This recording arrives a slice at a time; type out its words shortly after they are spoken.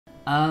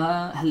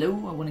Hello,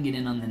 I want to get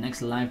in on the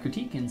next live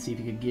critique and see if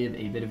you could give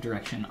a bit of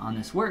direction on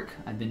this work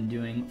I've been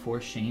doing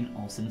for Shane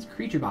Olson's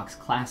CREATUREBOX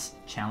class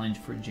challenge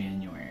for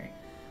January.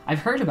 I've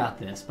heard about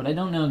this, but I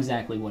don't know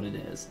exactly what it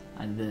is,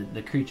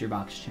 the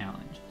CREATUREBOX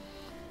challenge.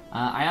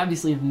 I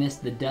obviously have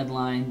missed the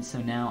deadline, so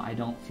now I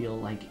don't feel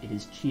like it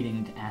is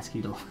cheating to ask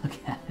you to look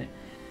at it.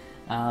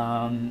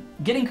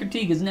 Getting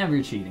critique is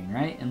never cheating,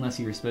 right? Unless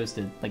you were supposed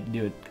to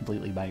do it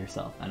completely by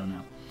yourself. I don't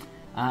know.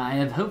 I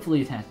have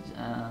hopefully attached,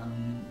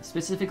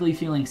 specifically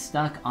feeling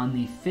stuck on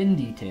the fin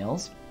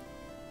details,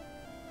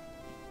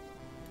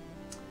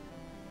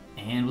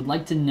 and would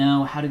like to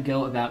know how to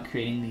go about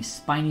creating these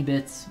spiny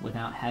bits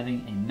without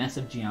having a mess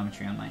of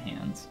geometry on my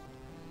hands.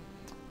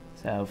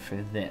 So for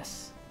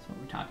this, that's what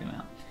we're talking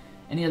about.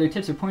 Any other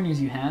tips or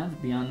pointers you have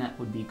beyond that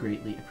would be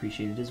greatly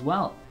appreciated as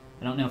well.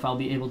 I don't know if I'll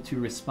be able to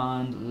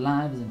respond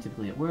live as I'm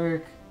typically at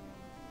work,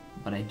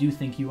 but I do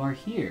think you are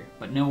here.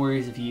 But no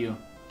worries if you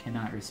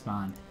cannot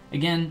respond.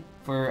 Again,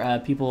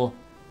 for people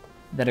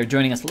that are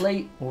joining us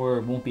late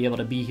or won't be able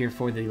to be here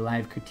for the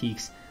live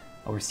critiques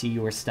or see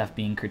your stuff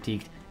being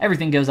critiqued,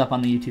 everything goes up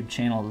on the YouTube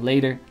channel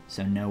later,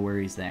 so no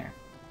worries there.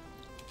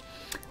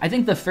 I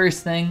think the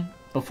first thing,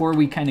 before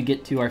we kind of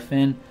get to our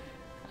fin,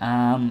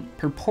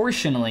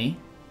 proportionally,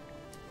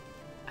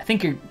 I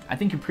think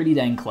you're pretty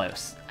dang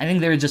close. I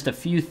think there are just a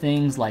few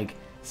things like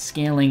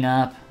scaling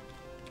up.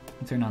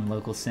 Turn on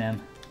local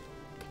sim.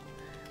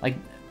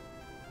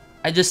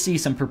 I just see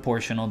some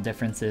proportional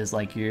differences,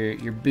 like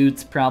your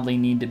boots probably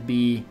need to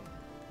be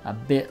a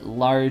bit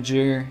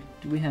larger.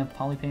 Do we have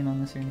polypaint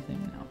on this or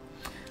anything? No.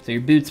 So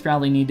your boots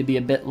probably need to be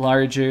a bit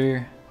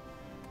larger.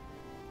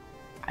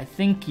 I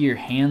think your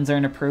hands are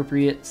an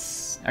appropriate,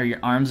 or your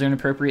arms are an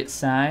appropriate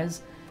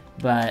size,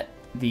 but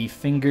the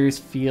fingers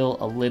feel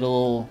a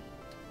little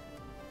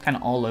kind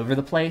of all over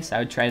the place. I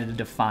would try to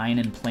define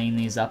and plane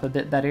these up a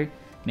bit better.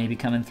 Maybe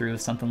coming through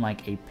with something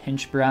like a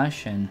pinch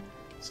brush and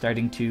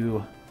starting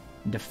to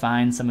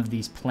define some of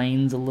these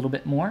planes a little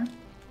bit more.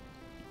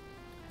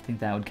 I think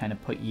that would kind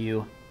of put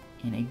you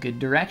in a good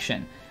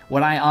direction.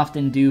 What I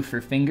often do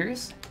for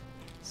fingers,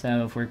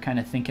 so if we're kind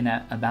of thinking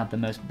about the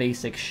most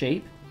basic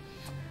shape,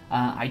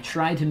 I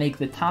try to make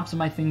the tops of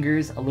my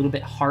fingers a little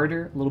bit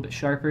harder, a little bit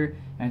sharper,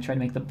 and I try to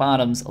make the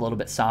bottoms a little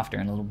bit softer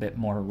and a little bit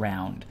more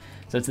round.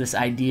 So it's this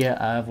idea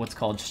of what's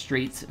called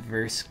straights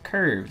versus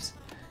curves.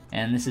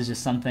 And this is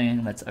just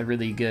something that's a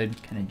really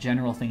good kind of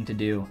general thing to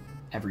do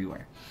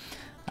everywhere.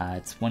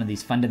 It's one of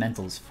these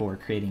fundamentals for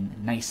creating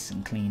nice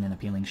and clean and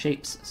appealing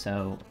shapes.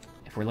 So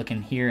if we're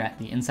looking here at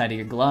the inside of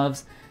your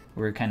gloves,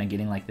 we're kind of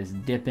getting like this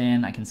dip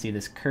in. I can see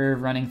this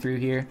curve running through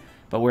here.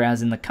 But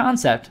whereas in the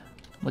concept,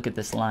 look at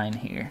this line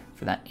here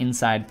for that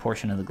inside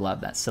portion of the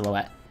glove, that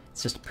silhouette.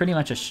 It's just pretty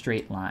much a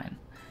straight line.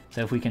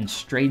 So if we can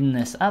straighten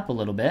this up a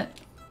little bit,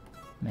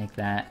 make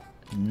that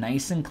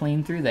nice and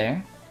clean through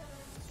there.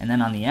 And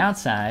then on the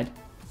outside,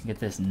 you get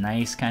this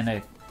nice kind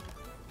of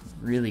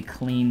really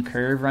clean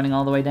curve running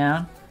all the way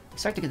down. We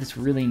start to get this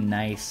really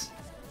nice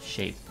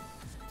shape.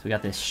 So we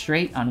got this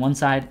straight on one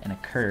side and a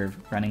curve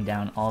running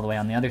down all the way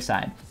on the other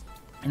side.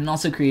 And it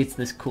also creates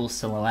this cool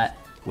silhouette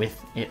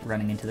with it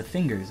running into the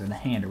fingers or the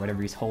hand or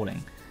whatever he's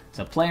holding.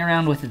 So play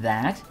around with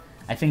that.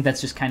 I think that's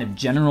just kind of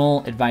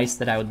general advice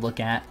that I would look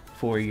at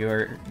for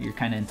your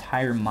kind of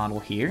entire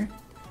model here.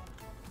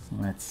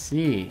 Let's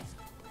see.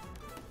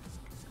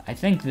 I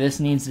think this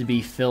needs to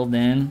be filled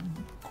in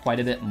quite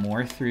a bit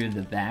more through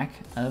the back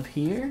of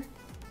here.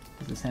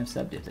 Does this have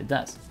subdips? It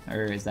does.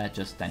 Or is that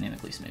just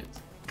dynamically smooth?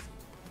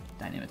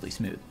 Dynamically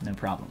smooth, no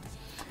problem.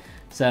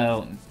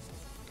 So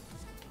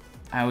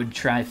I would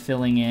try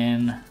filling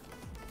in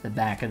the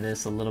back of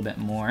this a little bit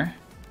more.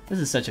 This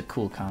is such a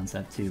cool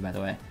concept too, by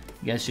the way.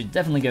 You guys should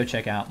definitely go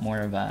check out more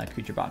of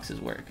CREATUREBOX's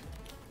work.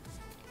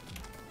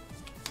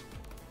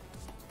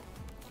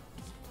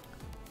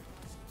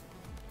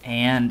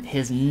 And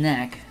his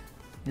neck,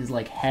 his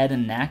like head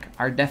and neck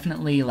are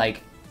definitely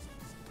like,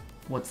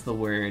 what's the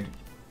word?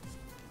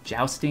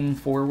 Jousting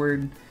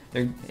forward.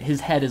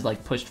 His head is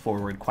like pushed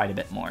forward quite a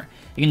bit more.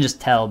 You can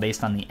just tell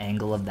based on the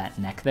angle of that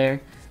neck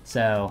there.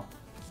 So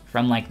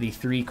from like the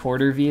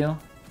 3/4 view,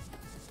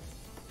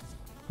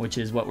 which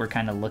is what we're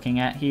kind of looking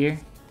at here,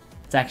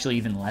 it's actually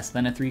even less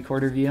than a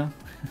 3/4 view.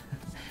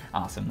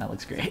 Awesome, that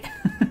looks great.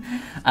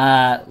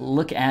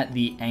 Look at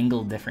the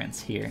angle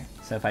difference here.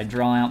 So if I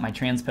draw out my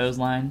transpose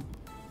line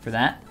for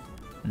that,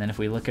 and then if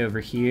we look over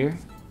here,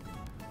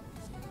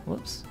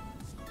 whoops,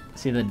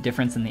 see the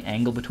difference in the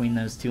angle between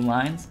those two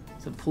lines?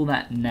 So pull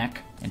that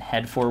neck and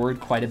head forward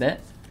quite a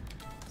bit.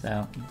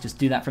 So just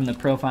do that from the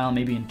profile,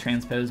 maybe in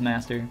Transpose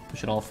Master,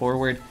 push it all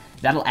forward.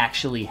 That'll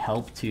actually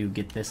help to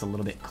get this a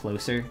little bit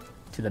closer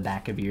to the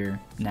back of your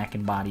neck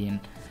and body, and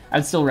I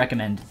would still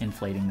recommend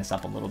inflating this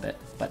up a little bit,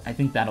 but I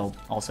think that'll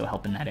also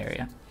help in that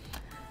area.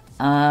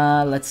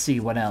 Let's see,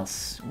 what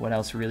else? What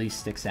else really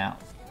sticks out?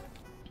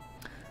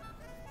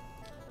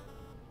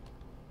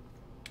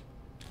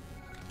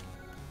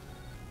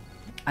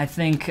 I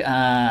think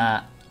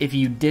if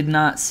you did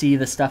not see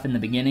the stuff in the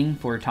beginning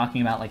for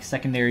talking about like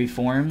secondary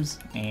forms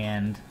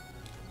and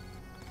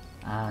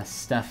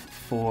stuff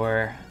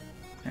for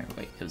or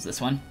wait, it was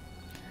this one.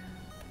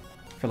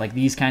 For like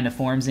these kind of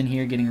forms in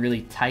here, getting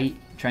really tight,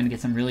 trying to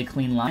get some really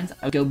clean lines.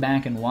 I would go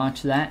back and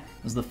watch that.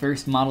 It was the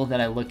first model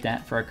that I looked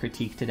at for our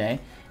critique today,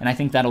 and I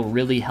think that'll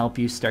really help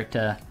you start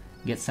to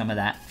get some of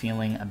that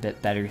feeling a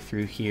bit better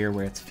through here,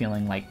 where it's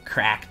feeling like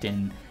cracked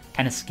and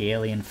kind of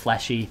scaly and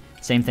fleshy.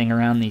 Same thing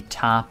around the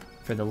top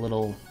for the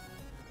little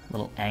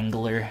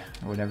angler,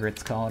 or whatever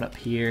it's called up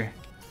here.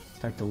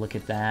 Start to look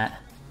at that.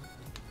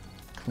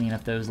 Clean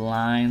up those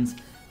lines.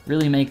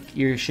 Really make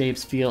your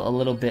shapes feel a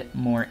little bit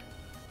more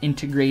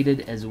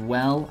integrated as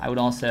well. I would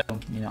also,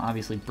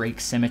 obviously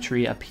break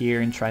symmetry up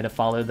here and try to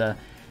follow the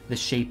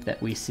shape that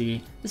we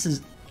see. This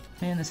is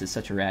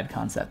such a rad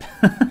concept.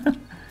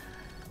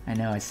 I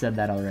know I said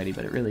that already,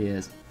 but it really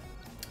is.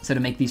 So to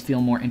make these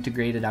feel more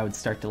integrated, I would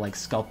start to like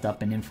sculpt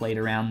up and inflate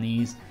around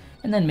these,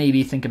 and then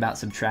maybe think about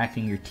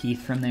subtracting your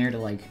teeth from there to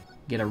like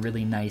get a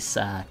really nice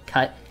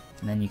cut,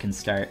 and then you can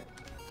start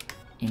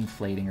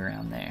inflating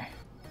around there.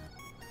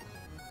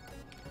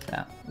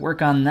 So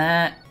work on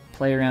that.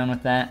 Play around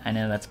with that. I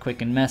know that's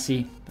quick and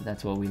messy, but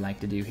that's what we like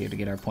to do here to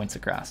get our points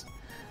across.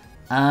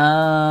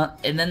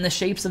 And then the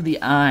shapes of the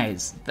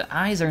eyes. The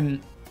eyes are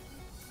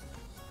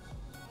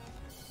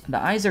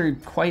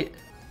quite.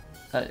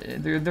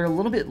 They're a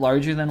little bit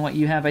larger than what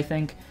you have. I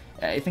think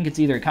it's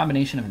either a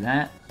combination of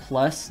that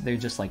plus they're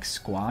just like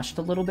squashed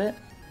a little bit.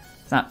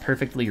 It's not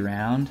perfectly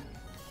round.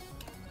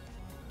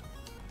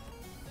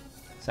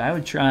 So I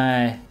would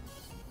try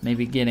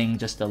maybe getting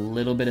just a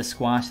little bit of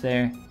squash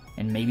there,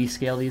 and maybe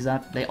scale these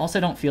up. They also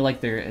don't feel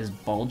like they're as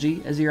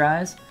bulgy as your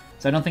eyes,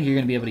 so I don't think you're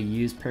going to be able to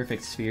use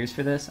perfect spheres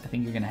for this. I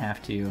think you're going to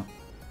have to,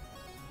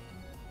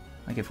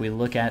 like if we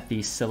look at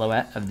the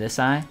silhouette of this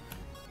eye,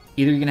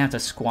 either you're going to have to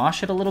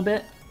squash it a little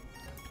bit,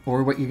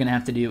 or what you're going to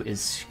have to do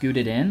is scoot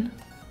it in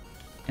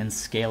and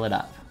scale it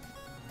up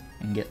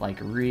and get like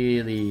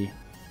really,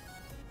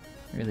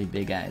 really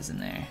big eyes in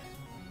there.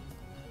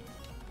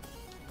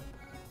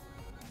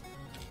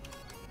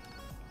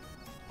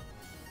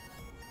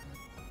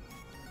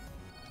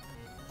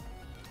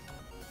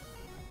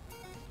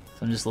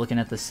 So I'm just looking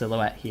at the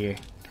silhouette here,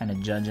 kind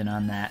of judging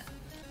on that.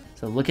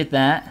 So look at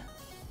that.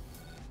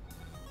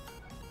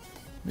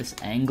 This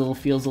angle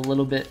feels a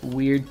little bit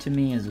weird to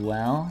me as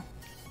well.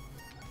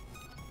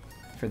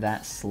 For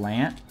that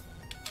slant,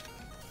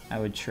 I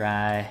would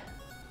try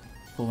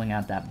pulling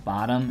out that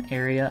bottom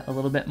area a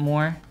little bit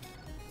more.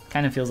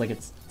 Kind of feels like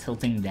it's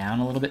tilting down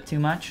a little bit too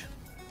much.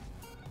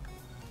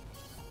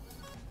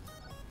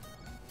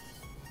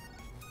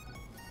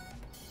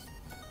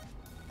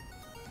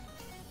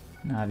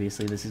 And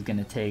obviously this is going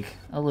to take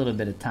a little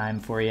bit of time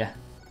for you,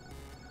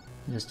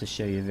 just to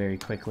show you very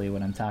quickly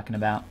what I'm talking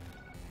about.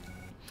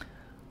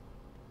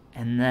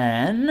 And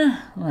then,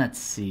 let's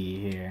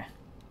see here.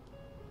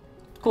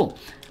 Cool.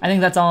 I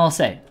think that's all I'll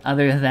say,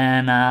 other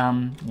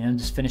than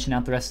just finishing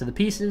out the rest of the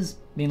pieces,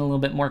 being a little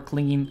bit more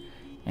clean,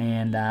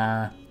 and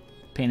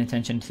paying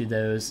attention to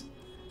those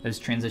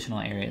transitional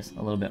areas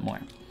a little bit more.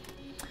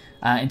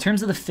 In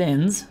terms of the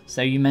fins,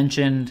 so you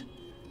mentioned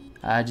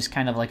just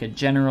kind of like a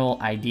general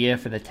idea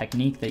for the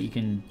technique that you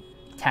can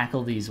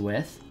tackle these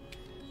with.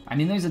 I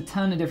mean, there's a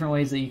ton of different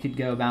ways that you could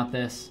go about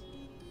this.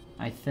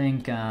 I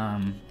think,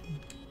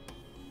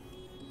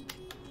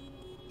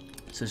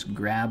 let's just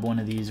grab one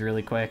of these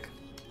really quick.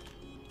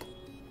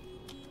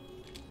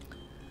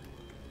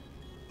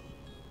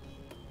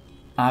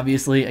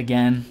 Obviously,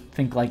 again,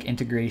 think like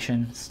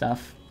integration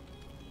stuff.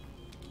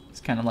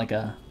 It's kind of like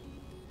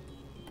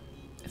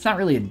it's not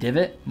really a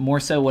divot,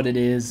 more so what it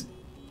is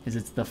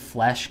it's the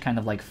flesh kind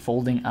of like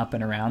folding up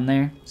and around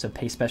there, so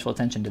pay special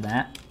attention to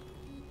that.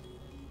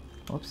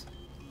 Whoops.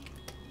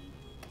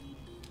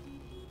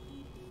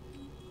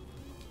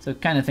 So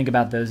kind of think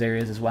about those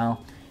areas as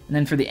well. And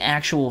then for the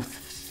actual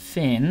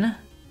fin,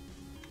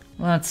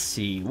 let's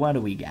see, what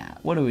do we got?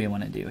 What do we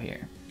want to do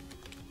here?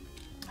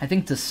 I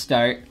think to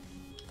start,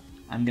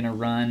 I'm going to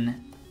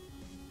run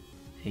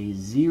a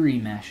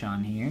Z-remesh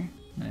on here.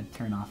 I'm going to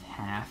turn off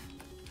half.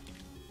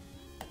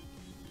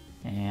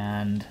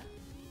 And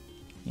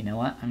you know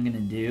what? I'm going to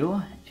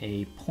do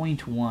a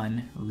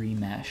 0.1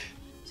 remesh.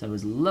 So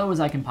as low as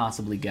I can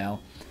possibly go.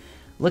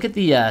 Look at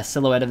the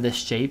silhouette of this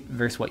shape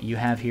versus what you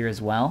have here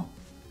as well.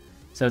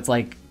 So it's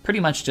like pretty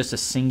much just a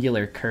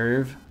singular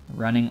curve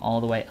running all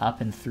the way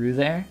up and through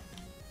there.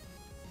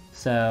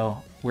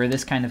 So where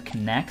this kind of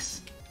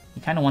connects,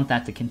 you kind of want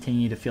that to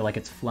continue to feel like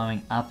it's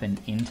flowing up and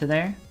into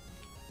there.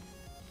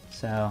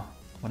 So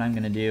what I'm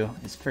going to do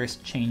is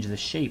first change the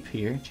shape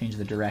here, change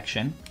the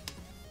direction.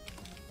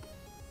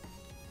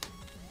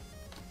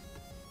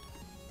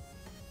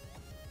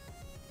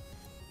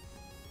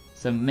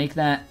 So make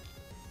that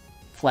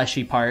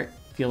fleshy part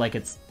feel like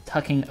it's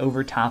tucking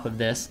over top of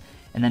this,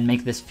 and then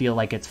make this feel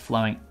like it's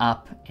flowing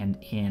up and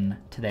in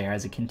to there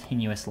as a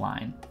continuous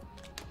line.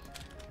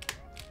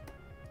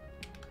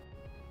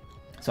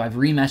 So I've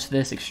remeshed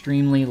this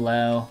extremely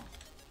low.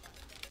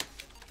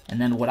 And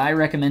then what I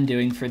recommend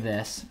doing for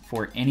this,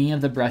 for any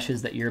of the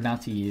brushes that you're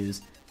about to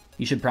use,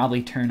 you should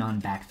probably turn on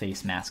back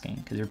face masking,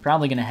 because you're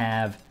probably going to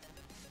have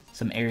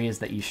some areas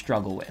that you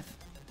struggle with.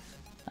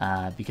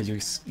 because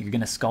you're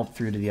going to sculpt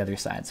through to the other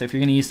side. So if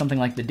you're going to use something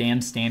like the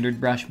damn standard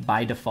brush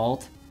by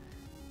default,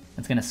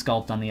 it's going to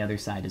sculpt on the other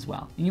side as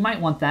well. And you might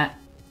want that.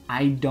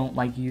 I don't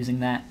like using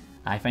that.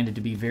 I find it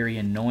to be very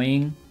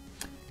annoying.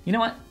 You know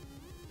what?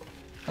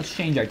 Let's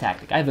change our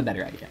tactic. I have a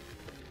better idea.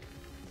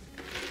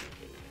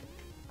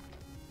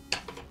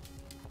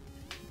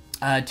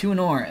 To an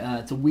ore,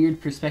 it's a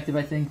weird perspective,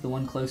 I think. The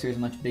one closer is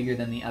much bigger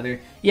than the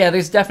other. Yeah,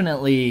 there's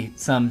definitely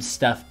some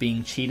stuff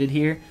being cheated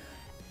here,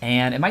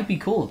 and it might be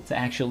cool to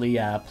actually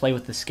play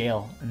with the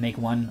scale and make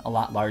one a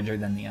lot larger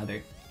than the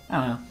other. I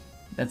don't know.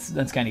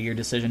 That's kind of your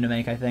decision to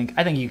make, I think.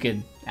 I think you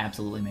could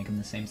absolutely make them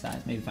the same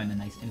size. Maybe find a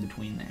nice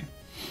in-between there.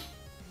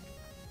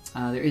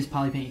 There is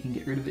polypaint. You can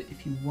get rid of it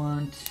if you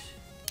want.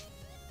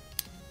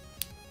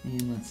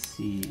 And let's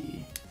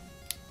see.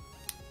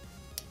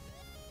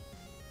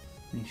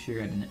 Make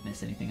sure I didn't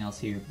miss anything else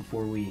here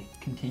before we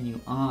continue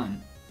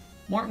on.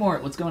 Mort,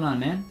 what's going on,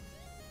 man?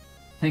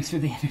 Thanks for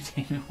the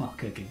entertainment while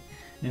cooking.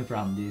 No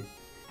problem, dude.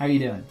 How are you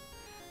doing?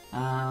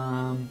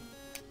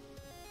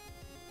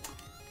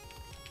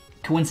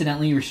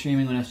 Coincidentally, you were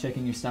streaming when I was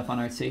checking your stuff on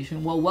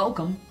ArtStation. Well,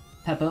 welcome,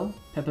 Peppo.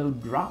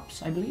 Peppo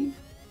Drops, I believe.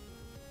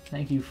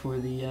 Thank you for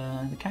the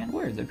kind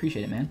words. I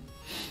appreciate it, man.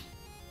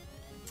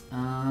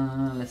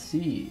 Let's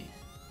see.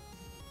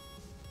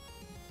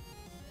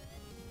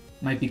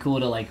 Might be cool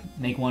to like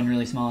make one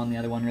really small and the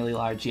other one really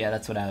large. Yeah,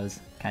 that's what I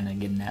was kind of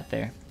getting at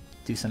there.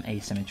 Do some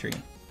asymmetry.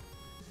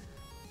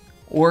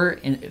 Or,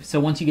 so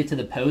once you get to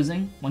the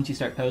posing, once you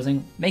start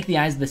posing, make the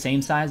eyes the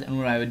same size, and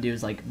what I would do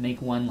is like make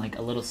one like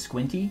a little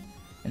squinty,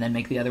 and then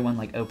make the other one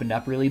like opened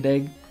up really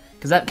big,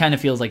 because that kind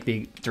of feels like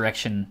the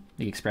direction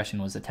the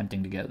expression was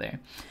attempting to go there.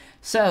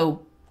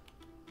 So,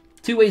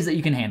 two ways that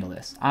you can handle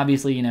this.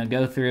 Obviously, you know,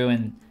 go through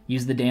and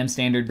use the damn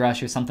standard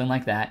brush or something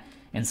like that,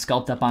 and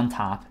sculpt up on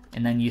top,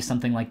 and then use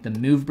something like the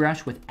move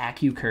brush with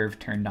AccuCurve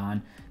turned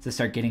on to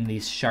start getting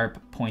these sharp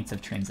points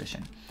of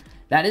transition.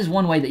 That is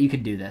one way that you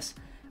could do this.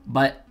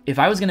 But if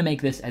I was going to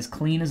make this as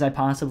clean as I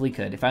possibly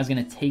could, if I was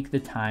going to take the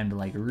time to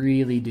like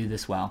really do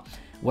this well,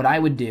 what I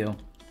would do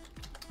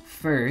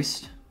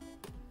first,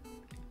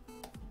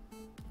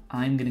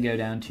 I'm going to go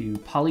down to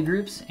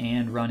polygroups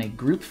and run a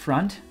group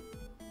front.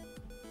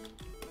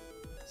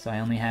 So I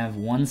only have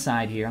one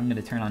side here. I'm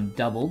going to turn on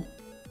doubled.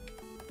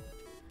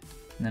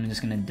 And then I'm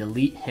just going to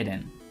delete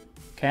hidden.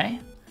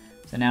 Okay?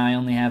 So now I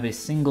only have a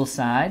single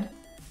side.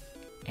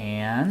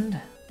 And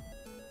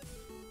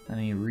let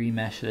me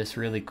remesh this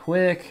really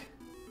quick.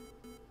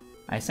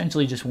 I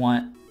essentially just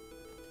want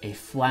a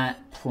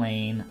flat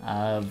plane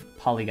of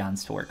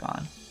polygons to work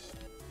on.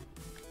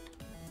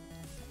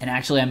 And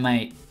actually I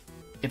might,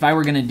 if I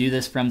were going to do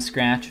this from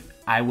scratch,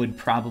 I would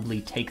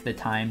probably take the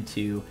time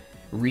to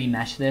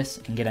remesh this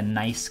and get a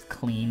nice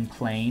clean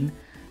plane.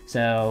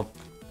 So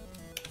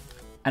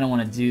I don't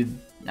want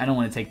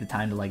to take the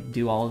time to like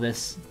do all of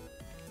this,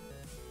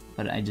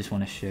 but I just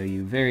want to show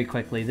you very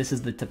quickly. This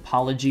is the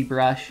topology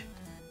brush.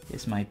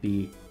 This might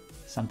be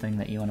something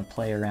that you want to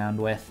play around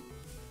with.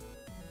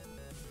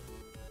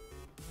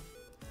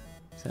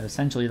 So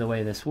essentially the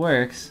way this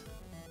works,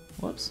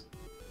 whoops,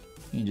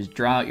 you can just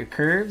draw out your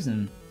curves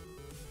and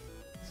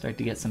start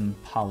to get some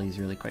polys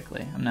really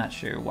quickly. I'm not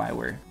sure why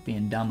we're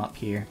being dumb up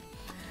here,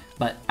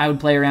 but I would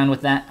play around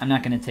with that. I'm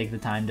not going to take the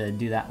time to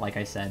do that, like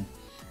I said,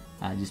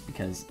 just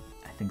because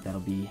I think that'll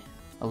be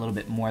a little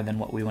bit more than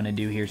what we want to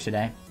do here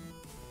today.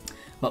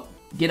 But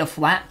get a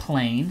flat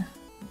plane.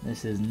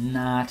 This is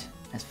not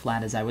as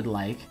flat as I would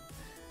like.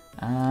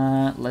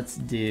 Let's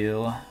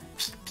do,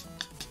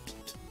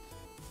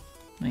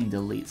 let me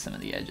delete some of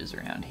the edges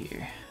around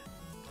here.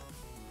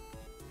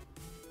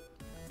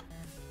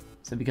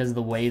 So because of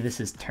the way this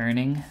is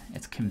turning,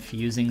 it's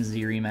confusing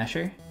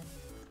Z-remesher.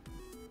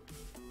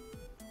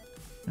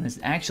 And this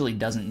actually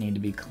doesn't need to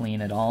be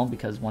clean at all,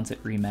 because once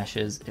it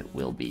remeshes, it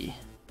will be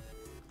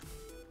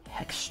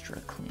extra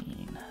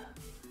clean.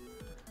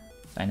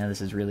 I know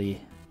this is really,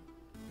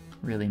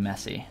 really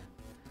messy,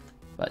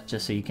 but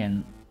just so you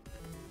can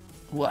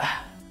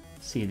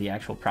see the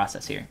actual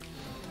process here.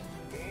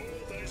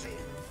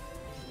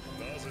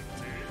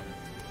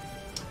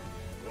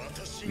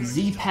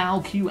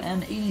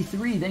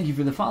 ZPalQM83, thank you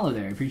for the follow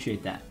there, I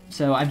appreciate that.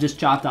 So I've just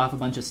chopped off a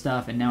bunch of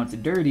stuff and now it's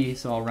dirty,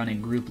 so I'll run a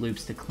group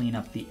loops to clean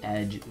up the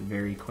edge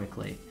very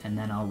quickly. And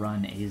then I'll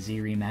run a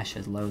Z-remesh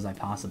as low as I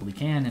possibly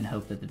can and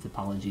hope that the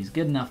topology is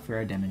good enough for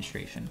our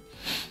demonstration.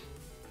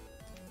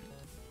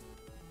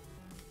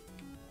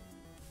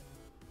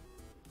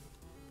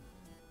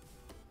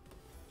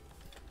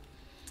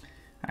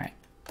 Alright,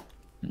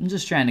 I'm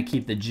just trying to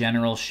keep the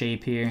general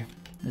shape here.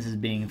 This is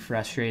being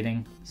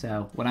frustrating,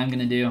 so what I'm going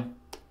to do,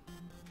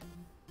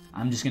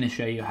 I'm just going to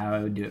show you how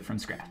I would do it from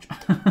scratch.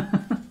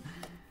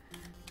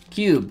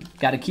 Cube.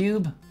 Got a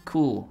cube?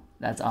 Cool.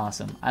 That's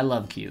awesome. I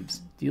love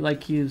cubes. Do you like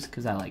cubes?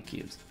 Because I like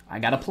cubes. I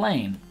got a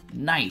plane.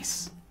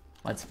 Nice.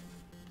 Let's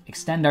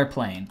extend our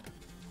plane.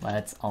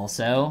 Let's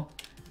also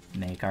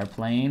make our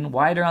plane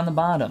wider on the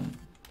bottom.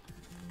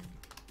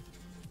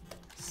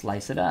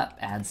 Slice it up.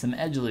 Add some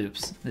edge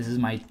loops. This is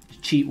my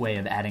cheat way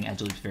of adding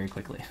edge loops very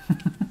quickly.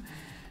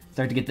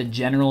 start to get the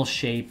general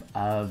shape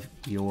of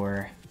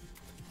your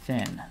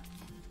fin.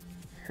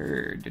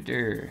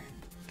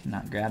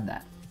 Cannot grab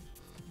that.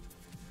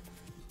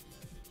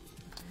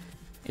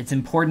 It's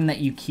important that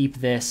you keep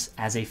this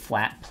as a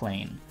flat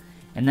plane.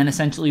 And then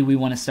essentially we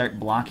want to start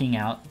blocking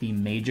out the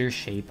major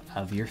shape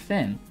of your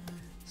fin.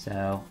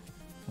 So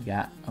we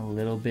got a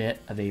little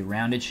bit of a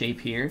rounded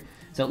shape here.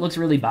 So it looks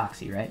really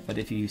boxy, right? But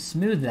if you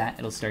smooth that,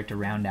 it'll start to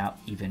round out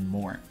even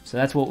more. So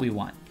that's what we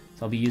want.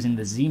 So I'll be using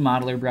the Z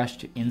modeler brush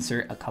to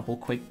insert a couple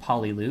quick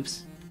poly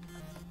loops.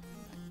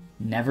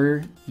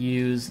 Never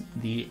use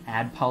the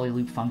add poly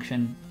loop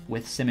function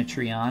with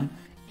symmetry on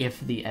if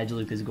the edge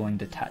loop is going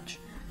to touch.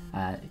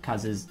 It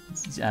causes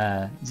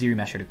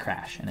ZRemesher to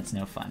crash, and it's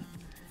no fun.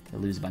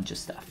 You'll lose a bunch of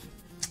stuff.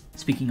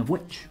 Speaking of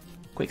which,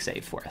 quick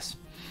save for us.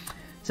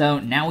 So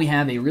now we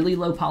have a really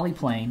low poly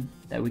plane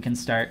that we can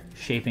start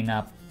shaping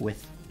up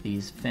with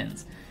these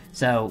fins.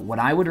 So what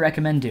I would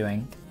recommend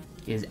doing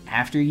is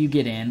after you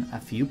get in a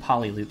few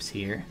poly loops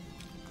here,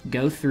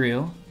 go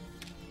through,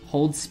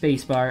 hold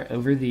spacebar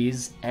over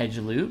these edge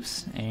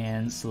loops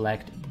and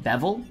select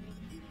bevel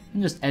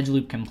and just edge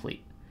loop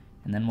complete.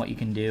 And then what you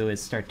can do is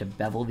start to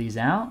bevel these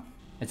out.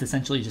 It's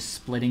essentially just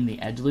splitting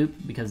the edge loop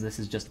because this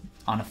is just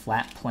on a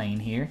flat plane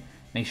here.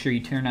 Make sure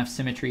you turn off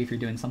symmetry if you're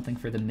doing something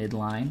for the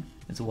midline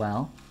as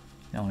well.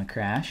 You don't want to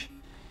crash.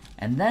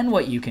 And then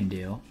what you can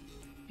do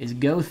is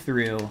go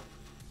through,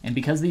 and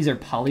because these are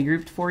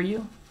polygrouped for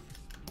you,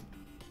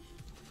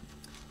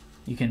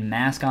 you can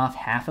mask off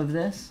half of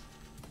this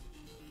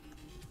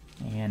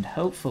and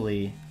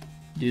hopefully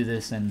do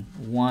this in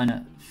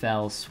one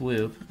fell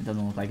swoop. It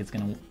doesn't look like it's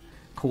going to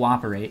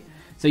cooperate.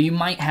 So you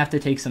might have to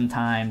take some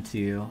time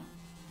to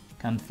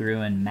come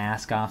through and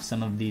mask off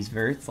some of these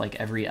verts like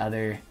every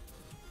other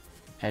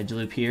edge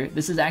loop here.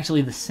 This is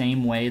actually the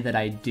same way that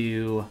I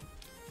do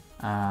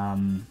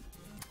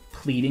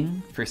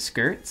pleating for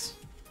skirts,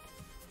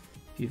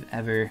 if you've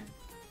ever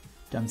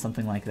done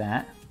something like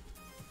that.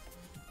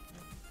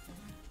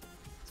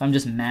 So I'm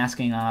just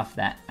masking off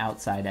that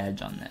outside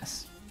edge on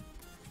this.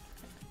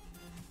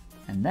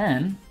 And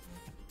then,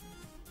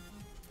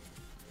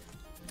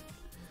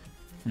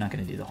 I'm not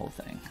going to do the whole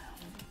thing.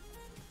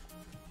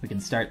 We can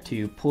start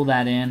to pull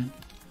that in.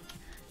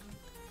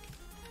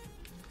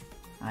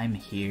 I'm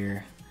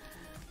here.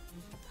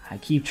 I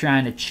keep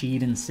trying to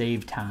cheat and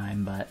save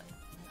time, but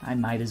I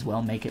might as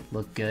well make it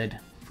look good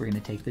if we're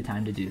going to take the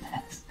time to do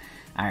this.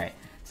 Alright,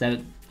 so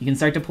you can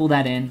start to pull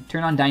that in.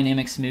 Turn on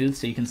dynamic smooth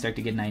so you can start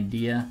to get an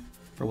idea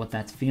for what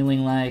that's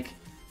feeling like.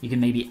 You can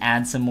maybe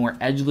add some more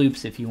edge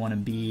loops if you want to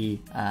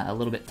be a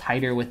little bit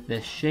tighter with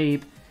this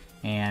shape.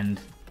 And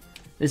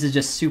this is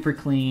just super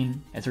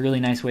clean. It's a really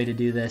nice way to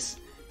do this.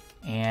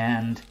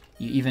 And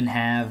you even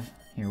have,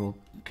 here we'll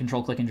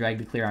control click and drag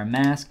to clear our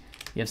mask.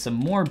 You have some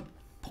more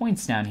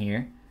points down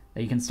here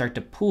that you can start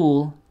to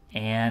pull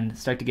and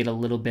start to get a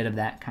little bit of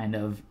that kind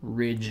of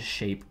ridge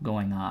shape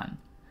going on.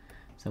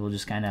 So we'll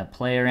just kind of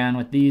play around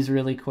with these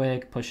really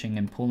quick, pushing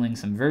and pulling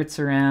some verts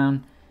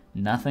around.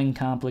 Nothing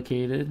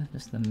complicated,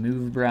 just the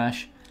move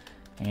brush.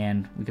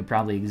 And we could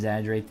probably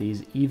exaggerate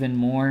these even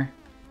more.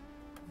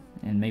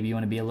 And maybe you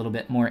want to be a little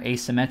bit more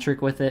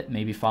asymmetric with it.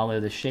 Maybe follow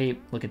the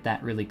shape, look at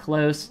that really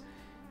close.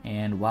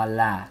 And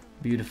voila,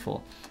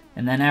 beautiful.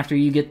 And then after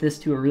you get this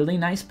to a really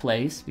nice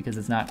place, because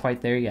it's not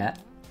quite there yet,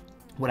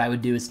 what I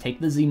would do is take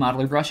the Z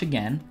modeler brush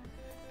again.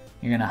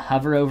 You're going to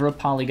hover over a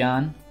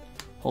polygon,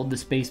 hold the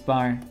space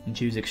bar, and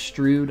choose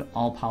extrude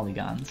all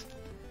polygons.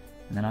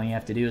 And then all you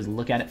have to do is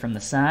look at it from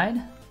the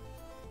side,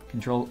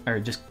 control, or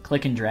just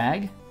click and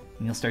drag,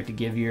 and you'll start to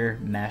give your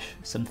mesh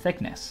some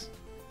thickness.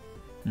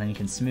 And then you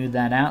can smooth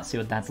that out, see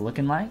what that's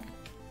looking like.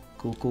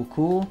 Cool, cool,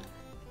 cool.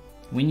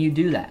 When you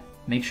do that,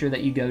 make sure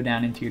that you go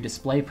down into your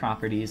display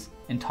properties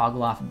and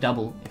toggle off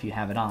double if you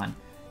have it on,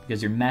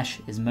 because your mesh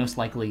is most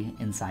likely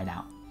inside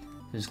out.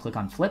 So just click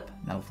on flip,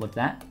 that'll flip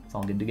that, it's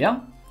all good to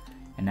go.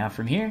 And now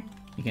from here,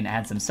 you can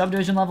add some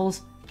subdivision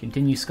levels,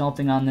 continue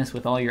sculpting on this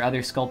with all your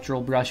other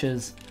sculptural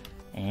brushes,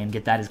 and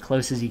get that as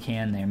close as you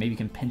can there. Maybe you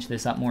can pinch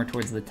this up more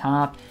towards the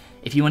top.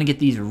 If you want to get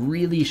these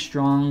really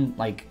strong,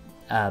 like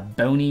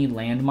bony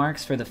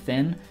landmarks for the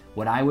fin,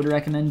 what I would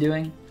recommend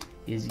doing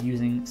is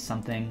using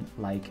something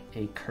like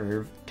a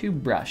curved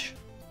tube brush.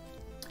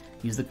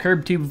 Use the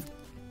curved tube,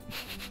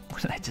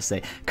 what did I just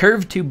say?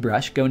 Curved tube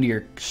brush, go into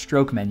your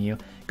stroke menu,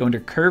 go under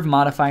curve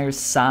modifiers,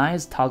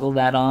 size, toggle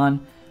that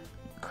on,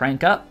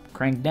 crank up,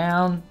 crank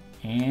down,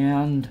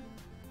 and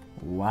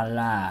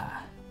voila.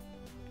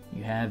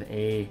 You have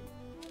a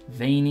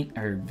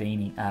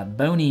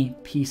bony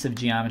piece of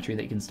geometry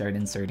that you can start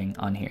inserting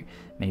on here.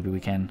 Maybe we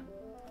can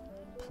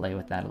play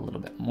with that a little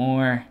bit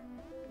more,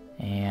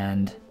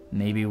 and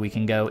maybe we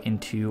can go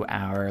into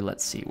our,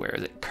 let's see, where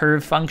is it?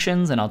 Curve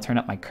functions, and I'll turn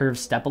up my curve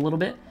step a little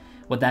bit.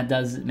 What that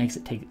does, it makes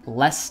it take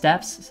less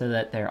steps so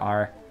that there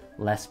are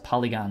less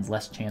polygons,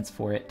 less chance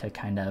for it to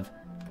kind of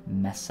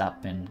mess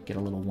up and get a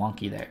little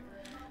wonky there.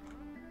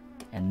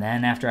 And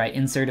then after I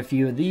insert a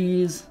few of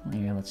these,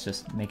 here, let's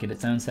just make it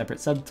its own separate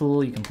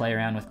subtool. You can play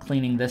around with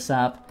cleaning this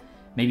up.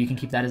 Maybe you can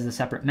keep that as a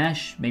separate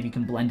mesh. Maybe you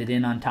can blend it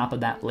in on top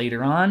of that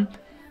later on.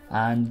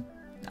 And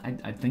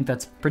I think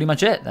that's pretty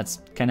much it. That's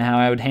kind of how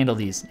I would handle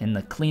these in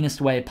the cleanest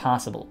way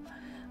possible.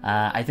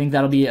 I think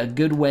that'll be a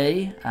good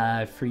way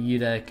for you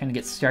to kind of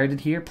get started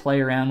here,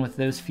 play around with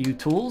those few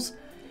tools.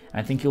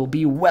 I think you'll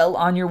be well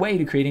on your way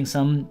to creating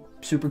some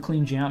super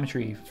clean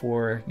geometry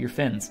for your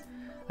fins.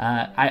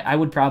 I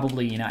would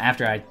probably, you know,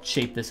 after I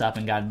shaped this up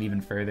and got it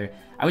even further,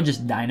 I would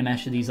just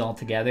dynamesh these all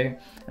together,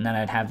 and then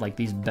I'd have like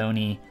these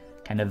bony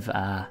kind of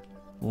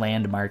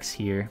landmarks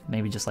here,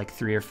 maybe just like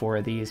 3 or 4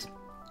 of these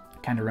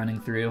kind of running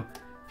through.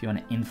 If you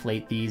want to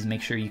inflate these,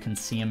 make sure you can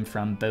see them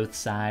from both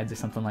sides or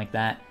something like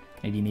that.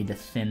 Maybe you need to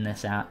thin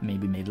this out,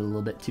 maybe made it a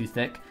little bit too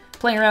thick.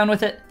 Play around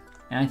with it,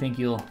 and I think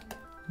you'll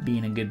be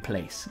in a good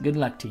place. Good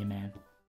luck to you, man.